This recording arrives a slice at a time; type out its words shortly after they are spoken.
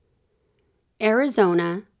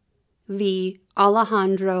Arizona v.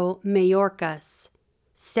 Alejandro Mayorkas,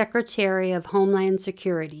 Secretary of Homeland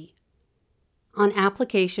Security, on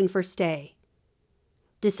application for stay,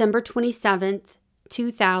 December 27,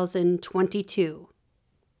 2022.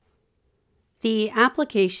 The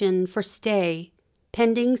application for stay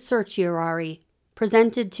pending certiorari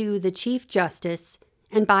presented to the Chief Justice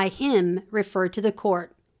and by him referred to the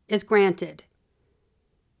court is granted.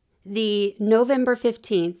 The November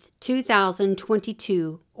 15,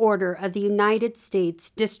 2022 order of the United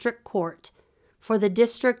States District Court for the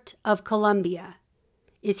District of Columbia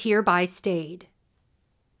is hereby stayed.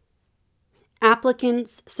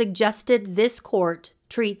 Applicants suggested this court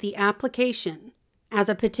treat the application as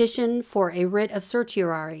a petition for a writ of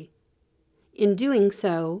certiorari. In doing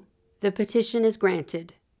so, the petition is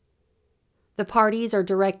granted. The parties are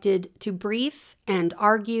directed to brief and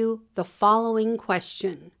argue the following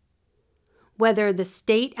question: whether the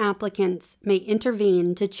state applicants may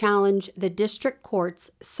intervene to challenge the district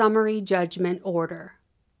court's summary judgment order.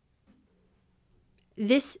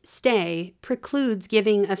 This stay precludes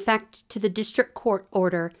giving effect to the district court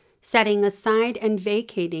order setting aside and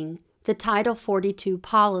vacating the Title 42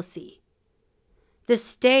 policy. The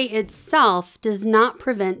stay itself does not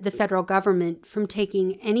prevent the federal government from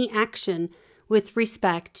taking any action with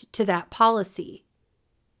respect to that policy.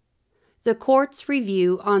 The court's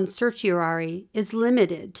review on certiorari is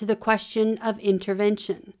limited to the question of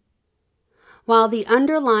intervention. While the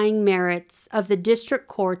underlying merits of the district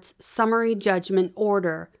court's summary judgment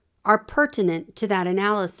order are pertinent to that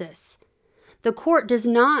analysis, the court does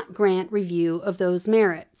not grant review of those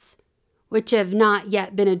merits, which have not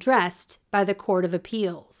yet been addressed by the Court of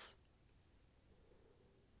Appeals.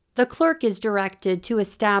 The clerk is directed to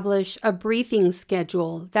establish a briefing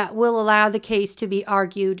schedule that will allow the case to be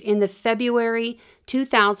argued in the February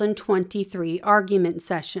 2023 argument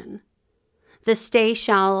session. The stay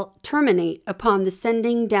shall terminate upon the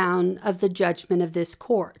sending down of the judgment of this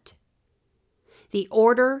court. The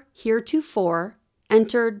order heretofore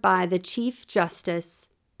entered by the Chief Justice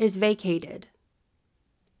is vacated.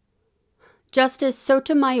 Justice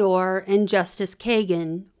Sotomayor and Justice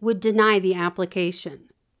Kagan would deny the application.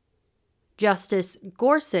 Justice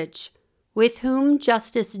Gorsuch, with whom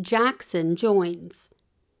Justice Jackson joins,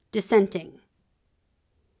 dissenting.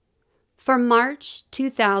 From March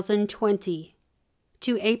 2020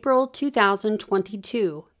 to April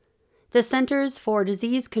 2022, the Centers for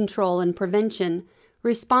Disease Control and Prevention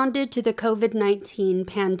responded to the COVID-19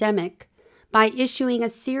 pandemic by issuing a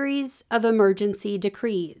series of emergency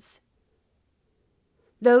decrees.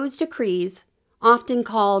 Those decrees, often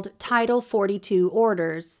called Title 42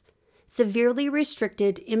 orders, severely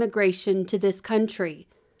restricted immigration to this country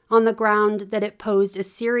on the ground that it posed a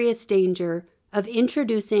serious danger of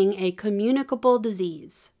introducing a communicable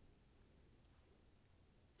disease.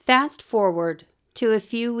 Fast forward to a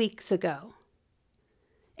few weeks ago.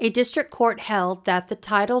 A district court held that the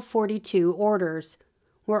Title 42 orders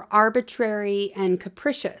were arbitrary and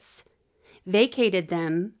capricious, vacated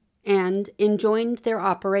them, and enjoined their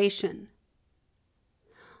operation.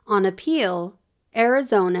 On appeal,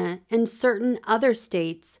 Arizona and certain other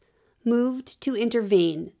states moved to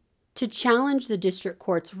intervene to challenge the district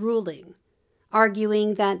court's ruling,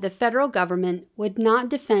 arguing that the federal government would not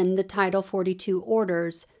defend the Title 42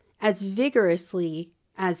 orders as vigorously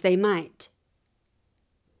as they might.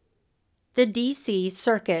 The D.C.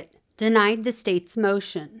 Circuit denied the state's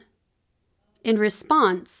motion. In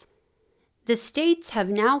response, the states have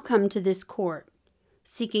now come to this court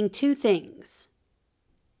seeking two things.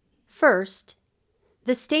 First,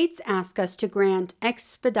 the states ask us to grant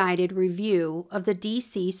expedited review of the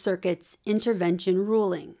D.C. Circuit's intervention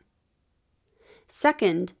ruling.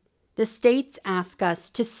 Second, the states ask us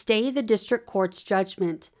to stay the district court's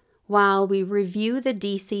judgment while we review the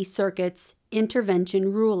D.C. Circuit's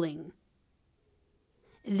intervention ruling.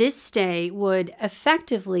 This stay would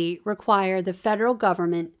effectively require the federal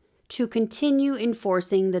government to continue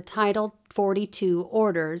enforcing the Title 42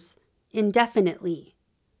 orders indefinitely.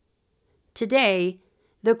 Today,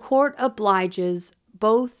 the court obliges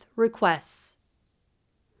both requests.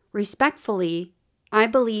 Respectfully, I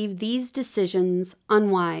believe these decisions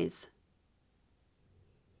unwise.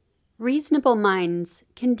 Reasonable minds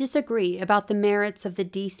can disagree about the merits of the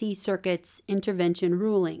D.C. Circuit's intervention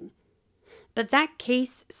ruling, but that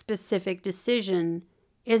case-specific decision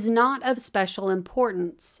is not of special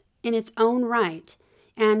importance in its own right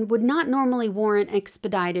and would not normally warrant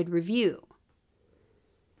expedited review.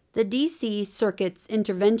 The D.C. Circuit's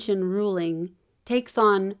intervention ruling takes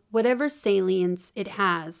on whatever salience it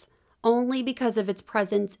has only because of its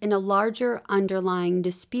presence in a larger underlying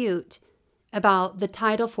dispute about the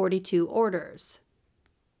Title 42 orders.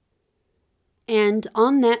 And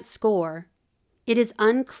on that score, it is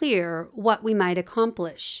unclear what we might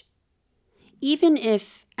accomplish. Even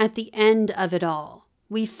if, at the end of it all,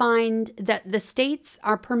 we find that the states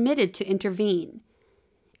are permitted to intervene,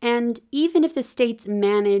 and even if the states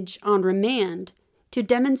manage on remand to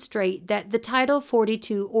demonstrate that the Title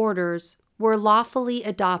 42 orders were lawfully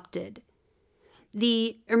adopted,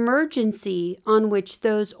 the emergency on which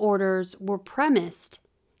those orders were premised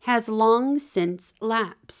has long since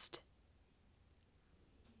lapsed.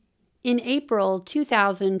 In April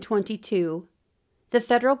 2022, the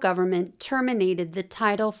federal government terminated the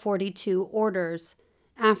Title 42 orders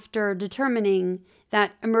after determining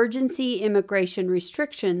that emergency immigration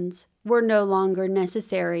restrictions were no longer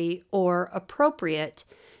necessary or appropriate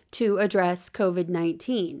to address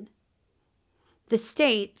COVID-19. The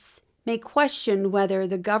states may question whether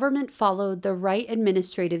the government followed the right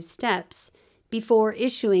administrative steps before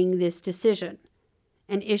issuing this decision,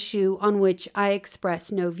 an issue on which I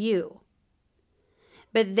express no view.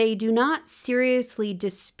 But they do not seriously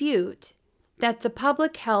dispute that the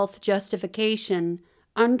public health justification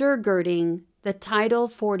undergirding the Title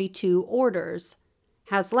 42 orders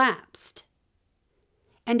has lapsed.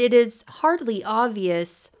 And it is hardly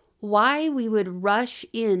obvious why we would rush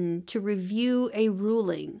in to review a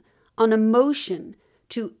ruling on a motion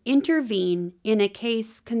to intervene in a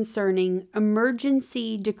case concerning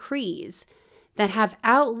emergency decrees that have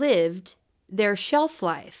outlived their shelf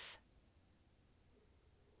life.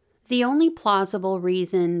 The only plausible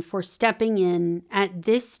reason for stepping in at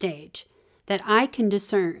this stage that I can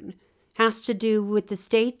discern has to do with the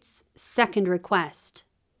state's second request.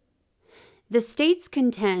 The states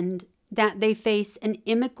contend that they face an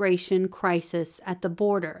immigration crisis at the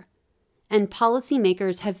border, and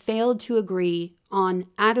policymakers have failed to agree on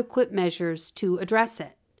adequate measures to address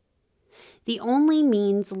it. The only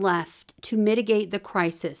means left to mitigate the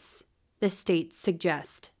crisis, the states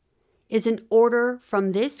suggest, is an order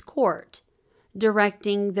from this court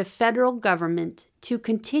directing the federal government to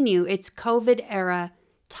continue its COVID-era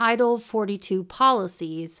Title 42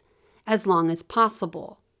 policies as long as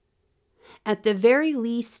possible, at the very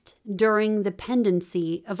least during the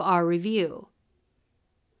pendency of our review.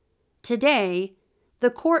 Today, the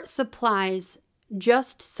court supplies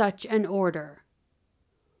just such an order.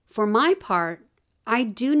 For my part, I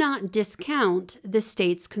do not discount the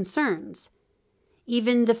state's concerns.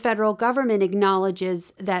 Even the federal government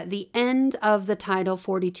acknowledges that the end of the Title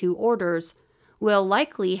 42 orders will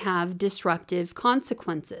likely have disruptive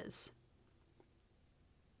consequences.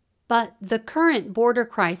 But the current border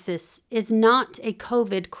crisis is not a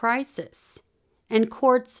COVID crisis, and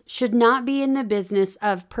courts should not be in the business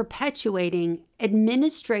of perpetuating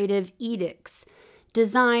administrative edicts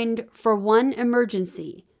designed for one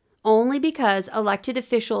emergency only because elected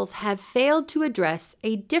officials have failed to address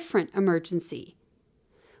a different emergency.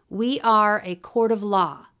 We are a court of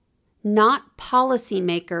law, not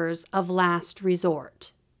policymakers of last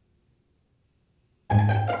resort.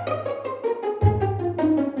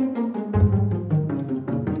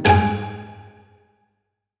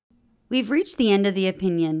 We've reached the end of the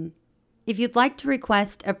opinion. If you'd like to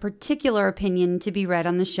request a particular opinion to be read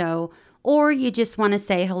on the show, or you just want to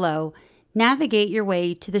say hello, navigate your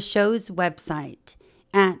way to the show's website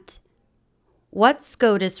at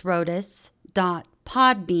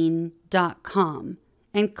whatscotuswroteus.podbean.com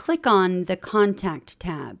and click on the Contact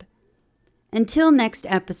tab. Until next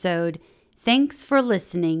episode, thanks for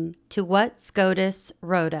listening to What SCOTUS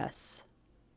Wrote Us.